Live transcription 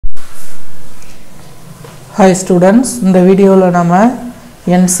Hi students, இந்த வீடியோல நாம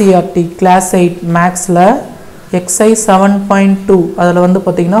Ncert class 8 mathsல exercise 7.2 அதுல வந்து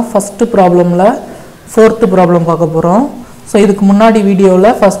பாத்தீங்கன்னா first problemல fourth problem பார்க்க போறோம். சோ இதுக்கு முன்னாடி வீடியோல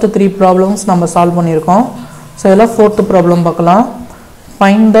first 3 problems நம்ம சால்வ் பண்ணிருக்கோம். சோ இதல fourth problem பார்க்கலாம்.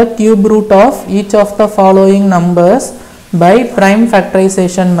 Find the cube root of each of the following numbers by prime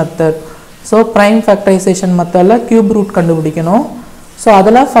factorization method. So prime factorization methodல cube root கண்டுபிடிக்கணும். So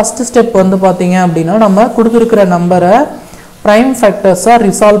adala first step வந்து பாத்தீங்க அப்படினா நம்ம கொடுத்திருக்கிற நம்பரை prime factors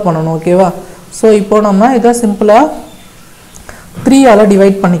resolve பண்ணனும் ஓகேவா சோ இப்போ நம்ம இத சிம்பிளா 3 ஆல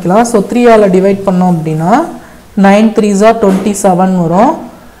டிவைட் பண்ணிக்கலாம் சோ 3 ஆல டிவைட் பண்ணோம் அப்படினா 9 3s are 27 வரும்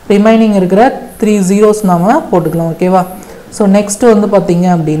ரிமைனிங் இருக்கிற 3 zeros நாம போட்டுக்கலாம் ஓகேவா சோ நெக்ஸ்ட் வந்து பாத்தீங்க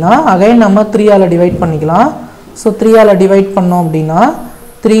அப்படினா அகைன் நம்ம 3 ஆல டிவைட் பண்ணிக்கலாம் சோ 3 ஆல டிவைட் பண்ணோம் அப்படினா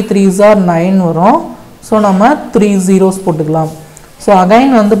 3 3s are 9 வரும் சோ நம்ம 3 zeros போட்டுக்கலாம் So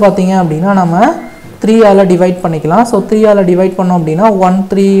again வந்து பாத்தீங்க அப்படினா நம்ம 3 ஆல டிவைட் பண்ணிக்கலாம் சோ 3 ஆல டிவைட் பண்ணோம் அப்படினா 1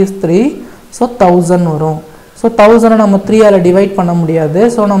 3 is 3 so 1000 வரும் சோ 1000 நம்ம 3 ஆல டிவைட் பண்ண முடியாது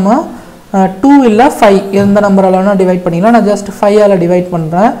சோ நம்ம 2 இல்ல 5 எந்த நம்பராலனா டிவைட் பண்ணிக்கலாம் நான் just 5 ஆல டிவைட்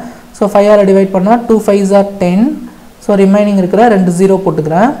பண்றேன் சோ 5 ஆல டிவைட் பண்ணா 2 5s are 10 சோ ரிமைனிங் இருக்கிற ரெண்டு 0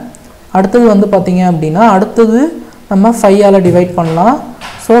 போட்டுக்கறேன் அடுத்து வந்து பாத்தீங்க அப்படினா அடுத்து நம்ம 5 ஆல டிவைட் பண்ணலாம்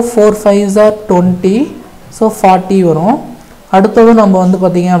சோ 4 5s are 20 so 40 வரும் அடுத்து நம்ம வந்து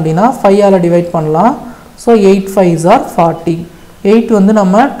பாத்தீங்க அப்படினா 5 ஆல டிவைட் பண்ணலாம் சோ 8 5s are 40 8 வந்து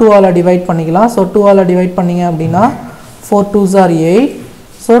நம்ம 2 ஆல டிவைட் பண்ணிக்கலாம் சோ 2 ஆல டிவைட் பண்ணீங்க அப்படினா 4 2s are 8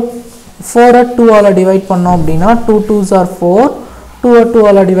 சோ 4 2 ஆல டிவைட் பண்ணோம் அப்படினா 2 2s are 4 2 2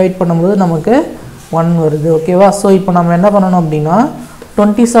 ஆல டிவைட் பண்ணும்போது நமக்கு 1 வருது ஓகேவா சோ இப்போ நாம என்ன பண்ணனும் அப்படினா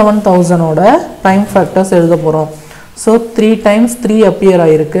 27000 ஓட prime factors எழுத போறோம் சோ 3 times 3 appear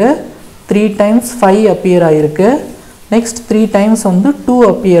ஆயிருக்கு 3 times 5 appear ஆயிருக்கு next 3 times வந்து 2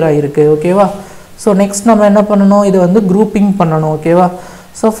 appear ஆயிருக்கு ஓகேவா சோ நெக்ஸ்ட் நாம என்ன பண்ணனும் இது வந்து grouping பண்ணனும் ஓகேவா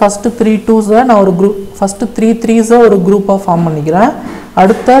சோ first 3 2s நான் ஒரு group first 3 3s ஒரு குரூப்பா ஃபார்ம் பண்ணிக்கிறேன்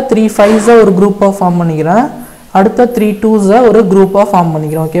அடுத்த 3 5s ஒரு குரூப்பா ஃபார்ம் பண்ணிக்கிறேன் அடுத்த 3 2s ஒரு குரூப்பா ஃபார்ம்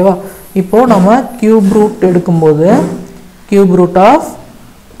பண்ணிக்கிறேன் ஓகேவா இப்போ நம்ம cube root எடுக்கும்போது cube root of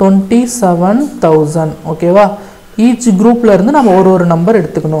 27000 ஓகேவா each groupல இருந்து நம்ம ஒரு நம்பர்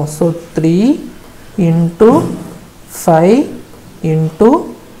எடுத்துக்கணும் சோ 3 into 5 into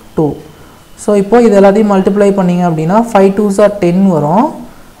 2 so இப்போ இது எல்லாத்தையும் மல்டிப்ளை பண்ணீங்க அப்படினா 5 2s are 10 வரும்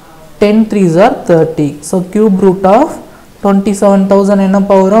 10 3s are 30 so cube root of 27000 என்ன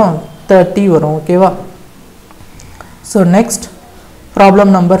வரும் 30 வரும் ஓகேவா so next problem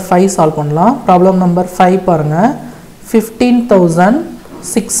number 5 solve பண்ணலாம் problem number 5 பாருங்க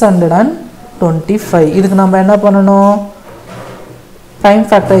 15625 இதுக்கு நம்ம என்ன பண்ணனும் prime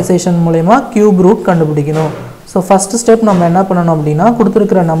factorization மூலமா cube root கண்டுபிடிக்கணும் So first step நம்ம என்ன பண்ணனும் அப்படினா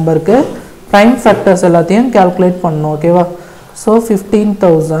கொடுத்திருக்கிற நம்பருக்கு prime factors எல்லாத்தையும் கால்குலேட் பண்ணனும் ஓகேவா so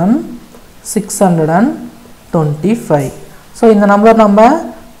 15625 so இந்த நம்பர் நம்ம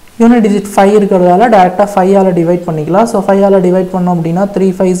யூனிட் டிஜிட் 5 இருக்குறதால டைரக்டா 5 ஆல டிவைட் பண்ணிக்கலாம் so 5 ஆல டிவைட் பண்ணோம் அப்படினா 3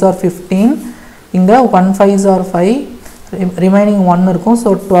 5s are 15 இங்க 1 5s are 5 ரிமைனிங் 1 இருக்கும் so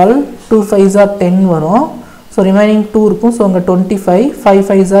 12 2 5s are 10 வரும் so ரிமைனிங் 2 இருக்கும் so அங்க 25 5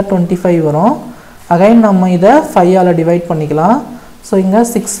 5s are 25 வரும் again நம்ம இத 5 ஆல டிவைட் பண்ணிக்கலாம் so இங்க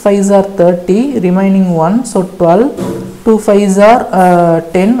 6 5s are 30 remaining 1 so 12 2 5s are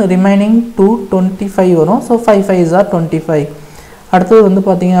 10 remaining 2 25 வரும் so 5 5s are 25 அடுத்து வந்து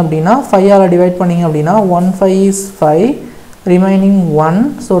பாத்தீங்க அப்படினா 5 ஆல டிவைட் பண்ணீங்க அப்படினா 1 5 is 5 remaining 1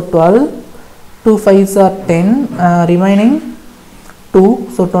 so 12 2 5s are 10 remaining 2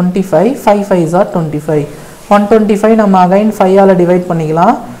 so 25 5 5s are 25 125 நம்ம again 5 ஆல டிவைட்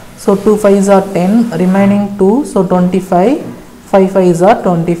பண்ணிக்கலாம் So 2 5s are 10 remaining 2 so 25 5 5s are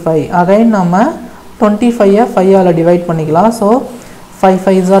 25 again நம்ம 25 5 ஆல டிவைட் பண்ணிக்கலாம் so 5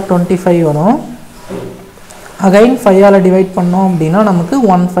 5s are 25 வரும் again 5 ஆல டிவைட் பண்ணோம் அப்படினா நமக்கு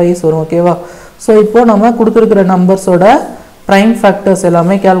 1 5s வரும் ஓகேவா சோ இப்போ நம்ம கொடுத்திருக்கிற நம்பர்ஸோட prime factors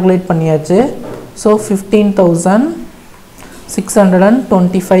எல்லாமே கால்குலேட் பண்ணியாச்சு so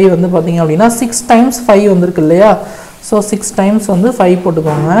 15625 வந்து பாத்தீங்க அப்படினா 6 times 5 வந்திருக்கு இல்லையா so 6 times வந்து 5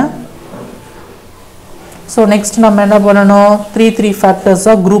 போட்டுக்கோங்க so next நம்ம என்ன பண்ணனும் 3 3 factors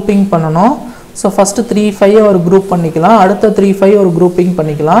grouping பண்ணனும் so first 3 5 ஒரு group பண்ணிக்கலாம் அடுத்த 3 5 ஒரு grouping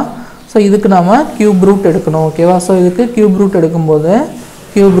பண்ணிக்கலாம் so இதுக்கு நாம cube root எடுக்கணும் ஓகேவா so இதுக்கு cube root எடுக்கும்போது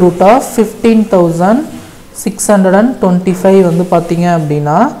cube root of 15625 வந்து பாத்தீங்க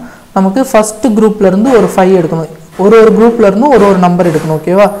அப்படினா நமக்கு first groupல இருந்து ஒரு 5 எடுக்கணும் ஒரு groupல இருந்து ஒரு நம்பர் எடுக்கணும்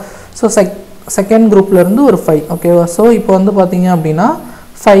ஓகேவா so second groupல இருந்து ஒரு 5 ஓகேவா சோ இப்போ வந்து பாத்தீங்க அப்படினா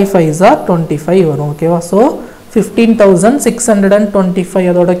 5 5s are 25 வரும் ஓகேவா சோ 15625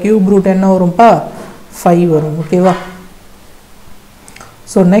 அதோட cube root என்ன வரும்பா 5 வரும் ஓகேவா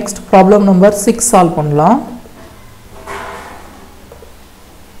so next problem number 6 solve பண்ணலாம்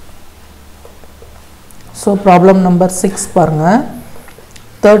ஸோ ப்ராப்ளம் நம்பர் 6 பாருங்க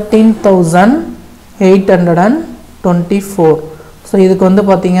 13,824 ஸோ இதுக்கு வந்து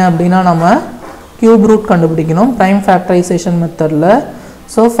பார்த்தீங்க அப்படின்னா நம்ம கியூப் ரூட் கண்டுபிடிக்கணும் ப்ரைம் ஃபேக்டரைசேஷன் மெத்தடில்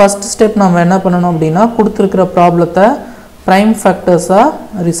ஸோ ஃபஸ்ட் ஸ்டெப் நம்ம என்ன பண்ணணும் அப்படின்னா கொடுத்துருக்கிற ப்ராப்ளத்தை ப்ரைம் ஃபேக்டர்ஸாக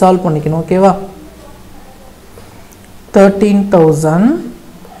ரிசால்வ் பண்ணிக்கணும் ஓகேவா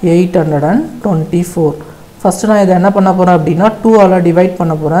 13,824 ஃபஸ்ட்டு நான் இதை என்ன பண்ண போகிறேன் அப்படின்னா 2 ஆல் டிவைட்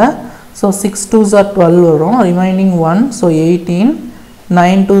பண்ண போகிறேன் ஸோ 6 2s are 12 வரும் ரிமைனிங் 1 ஸோ 18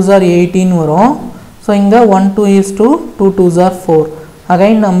 9 2s are 18 வரும் ஸோ இங்கே 1 2 is 2 2 2s are 4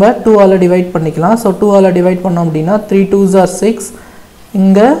 அகைன் நம்ம 2 ஆல் டிவைட் பண்ணிக்கலாம் ஸோ 2 ஆல் டிவைட் பண்ணோம் அப்படின்னா 3 2s are 6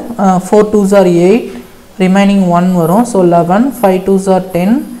 இங்கே 4 2s are 8 ரிமைனிங் 1 வரும் so 11 5 2s are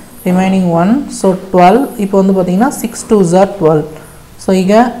 10 remaining 1 so 12 இப்போ வந்து பார்த்தீங்கன்னா 6 2s are 12 ஸோ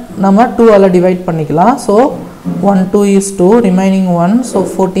இங்கே நம்ம 2 ஆல் டிவைட் பண்ணிக்கலாம் so 1 2 is 2 remaining 1 so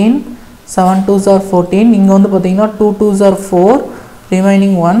 14 7 2s are 14 இங்கே வந்து பார்த்தீங்கன்னா 2 2s are 4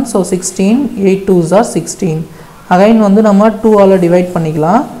 remaining 1 so 16 8 2s are 16 again வந்து நம்ம 2 ஆல் டிவைட்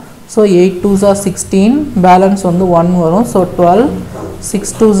பண்ணிக்கலாம் ஸோ 8 2s are 16 பேலன்ஸ் வந்து 1 வரும் ஸோ 12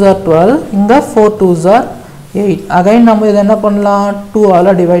 6 2s are 12 இங்கே 4 2s are 8 அகைன் நம்ம இதை என்ன பண்ணலாம் 2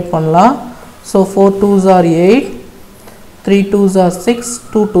 ஆல் டிவைட் பண்ணலாம் so 4 2s are 8 3 2s are 6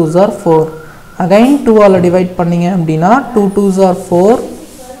 2 2s are 4 again 2 all divide பண்ணிங்க அப்படின்னா 2 2s are 4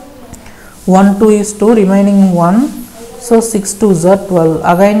 1 2 is 2 remaining 1 so 6 2s are 12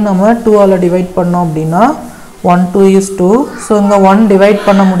 again நம்ம 2 ஆல் டிவைட் பண்ணோம் அப்படின்னா 1 2 is 2 so இங்க 1 டிவைட்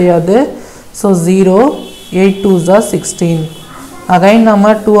பண்ண முடியாது so 0 8 2s are 16 again நம்ம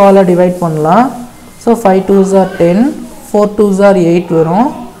 2 ஆல் டிவைட் பண்ணலாம் so 5 2s are 10 4 2s are 8 வரும்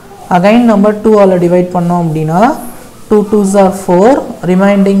again நம்ம 2 ஆல் டிவைட் பண்ணோம் அப்படின்னா 2 2s are 4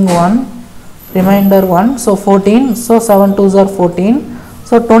 remainder 1 so 14 so 7 2s are 14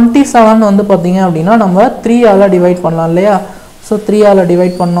 so 27 வந்து பார்த்தீங்க அப்படின்னா நம்ம 3 ஆல் டிவைட் பண்ணலாம் இல்லையா ஸோ 3 ஆல்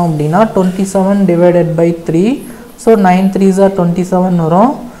டிவைட் பண்ணோம் அப்படின்னா 27 divided by 3 so 9 3s are 27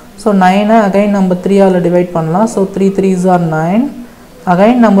 வரும் ஸோ 9 அகைன் நம்ம 3 ஆல் டிவைட் பண்ணலாம் ஸோ 3 3s are 9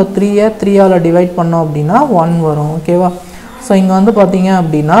 அகைன் நம்ம 3 ஆல் டிவைட் பண்ணோம் அப்படின்னா 1 வரும் ஓகேவா ஸோ இங்கே வந்து பார்த்தீங்க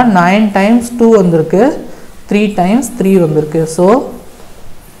அப்படின்னா 9 times 2 வந்திருக்கு 3 times 3 வந்திருக்கு ஸோ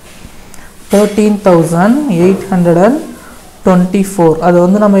 13,824 அது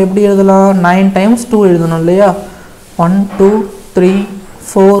வந்து நம்ம எப்படி எழுதலாம் 9 times 2 எழுதணும் இல்லையா 1 2 3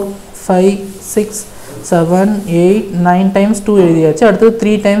 4 5 6 7 8 9 times 2 எழுதியாச்சு அடுத்து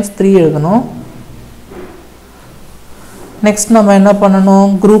 3 times 3 எழுதணும் நெக்ஸ்ட் நம்ம என்ன பண்ணணும்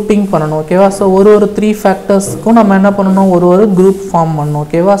குரூப்பிங் பண்ணணும் ஓகேவா ஸோ ஒரு 3 ஃபேக்டர்ஸ்க்கும் நம்ம என்ன பண்ணணும் ஒரு குரூப் ஃபார்ம் பண்ணணும்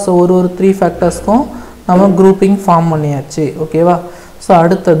ஓகேவா ஸோ ஒரு 3 ஃபேக்டர்ஸ்க்கும் நம்ம குரூப்பிங் ஃபார்ம் பண்ணியாச்சு ஓகேவா ஸோ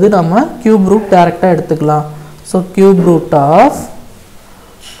அடுத்தது நம்ம கியூப் ரூட் டைரெக்டாக எடுத்துக்கலாம் so cube root of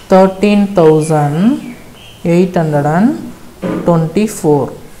 13,824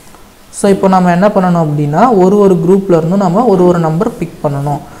 so இப்போ நம்ம என்ன பண்ணணும் அப்படின்னா ஒரு குரூப்லேருந்து நம்ம ஒரு நம்பர் பிக்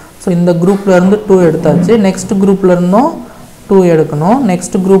பண்ணணும் ஸோ இந்த குரூப்லேருந்து 2 எடுத்தாச்சு நெக்ஸ்ட் குரூப்லேருந்தும் 2 எடுக்கணும்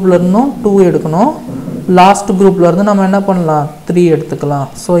நெக்ஸ்ட் குரூப்லேருந்தும் 2 எடுக்கணும் லாஸ்ட் குரூப்லேருந்து நம்ம என்ன பண்ணலாம் 3 எடுத்துக்கலாம்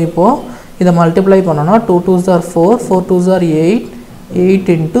ஸோ இப்போது இதை மல்டிப்ளை பண்ணோன்னா 2 2s are 4 4 2s are 8 8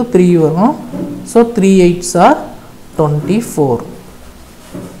 into 3 வரும் ஸோ 3 8s are 24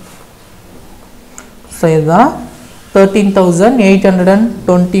 ஸோ இதுதான்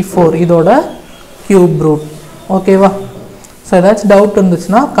 13,824 இதோட கியூப் ரூட் ஓகேவா ஸோ ஏதாச்சும் டவுட்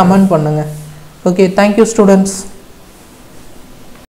இருந்துச்சுன்னா கமெண்ட் பண்ணுங்கள் ஓகே தேங்க்யூ ஸ்டூடெண்ட்ஸ்